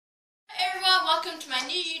welcome to my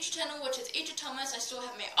new YouTube channel, which is Each Thomas. I still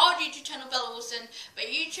have my old YouTube channel, Bella Wilson, but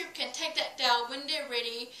YouTube can take that down when they're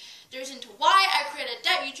ready. The reason to why I created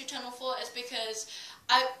that YouTube channel for is because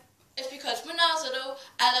when I was little,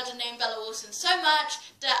 I loved the name Bella Wilson so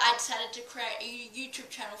much that I decided to create a YouTube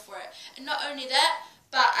channel for it. And not only that,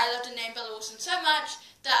 but I loved the name Bella Wilson so much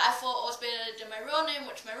that I thought it was better than my real name,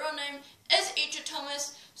 which my real name is Each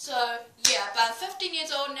Thomas. So yeah, but I'm 15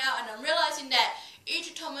 years old now, and I'm realizing that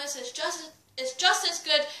Each Thomas is just as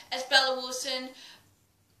good as Bella Wilson.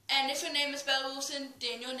 And if your name is Bella Wilson,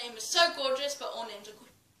 then your name is so gorgeous. But all names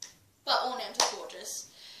are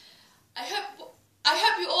gorgeous. I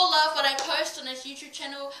hope you all love what I post on this YouTube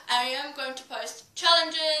channel. I am going to post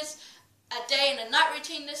challenges, a day and a night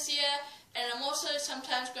routine this year, and I'm also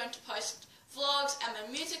sometimes going to post vlogs and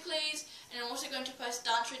my musicallys, and I'm also going to post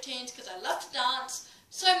dance routines because I love to dance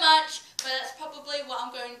so much. But that's probably what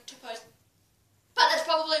I'm going to post. But that's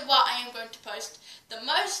probably what I am going to post the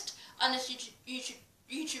most on this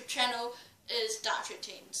YouTube channel is dance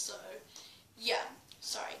routines. So yeah,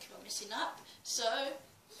 sorry, keep on messing up. So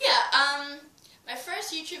yeah, my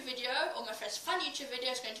first YouTube video, or my first fun YouTube video,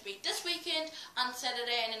 is going to be this weekend on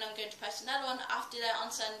Saturday, and then I'm going to post another one after that on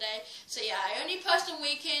Sunday. So yeah, I only post on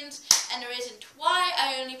weekends, and the reason why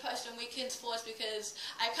I only post on weekends is because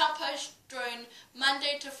I can't post during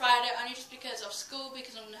Monday to Friday, only just because of school,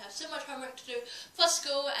 because I'm going to have so much homework to do for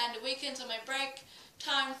school, and the weekends are my break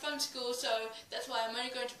time from school, so that's why I'm only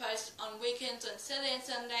going to post on weekends, on Saturday and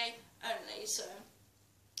Sunday only. So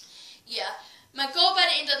yeah. My goal by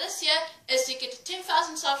the end of this year is to get to 10,000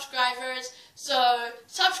 subscribers. So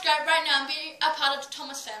subscribe right now and be a part of the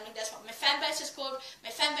Thomas family. That's what my fan base is called.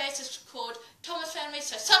 My fan base is called Thomas Family.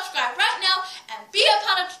 So subscribe right now and be a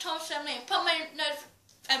part of the Thomas family, and put my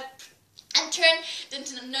and turn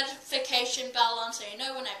the notification bell on so you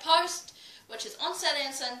know when I post, which is on Saturday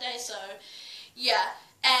and Sunday. So yeah,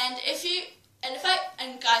 and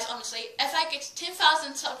guys, honestly, if I get to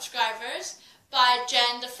 10,000 subscribers by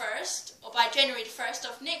January the 1st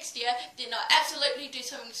of next year, then I'll absolutely do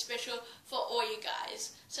something special for all you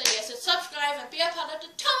guys. So yeah, so subscribe and be a part of the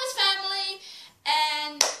Thomas family.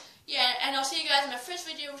 And yeah, and I'll see you guys in my first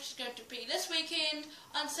video, which is going to be this weekend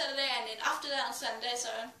on Saturday, and then after that on Sunday.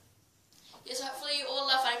 So yes, hopefully you all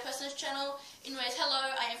love what I post on this channel. Anyways,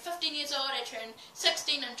 hello, I am 15 years old. I turned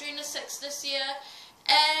 16 on June the 6th this year.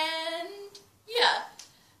 And yeah,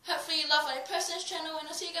 hopefully you love what I post on this channel, and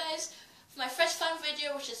I'll see you guys for my first fun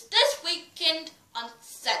video, which is this weekend on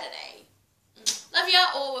Saturday. Love you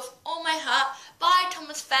all with all my heart. Bye,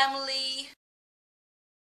 Thomas family.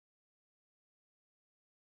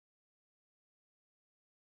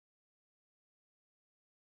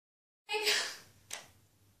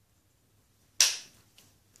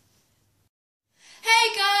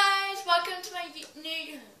 Hey guys, welcome to my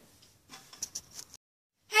new.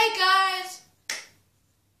 Hey guys.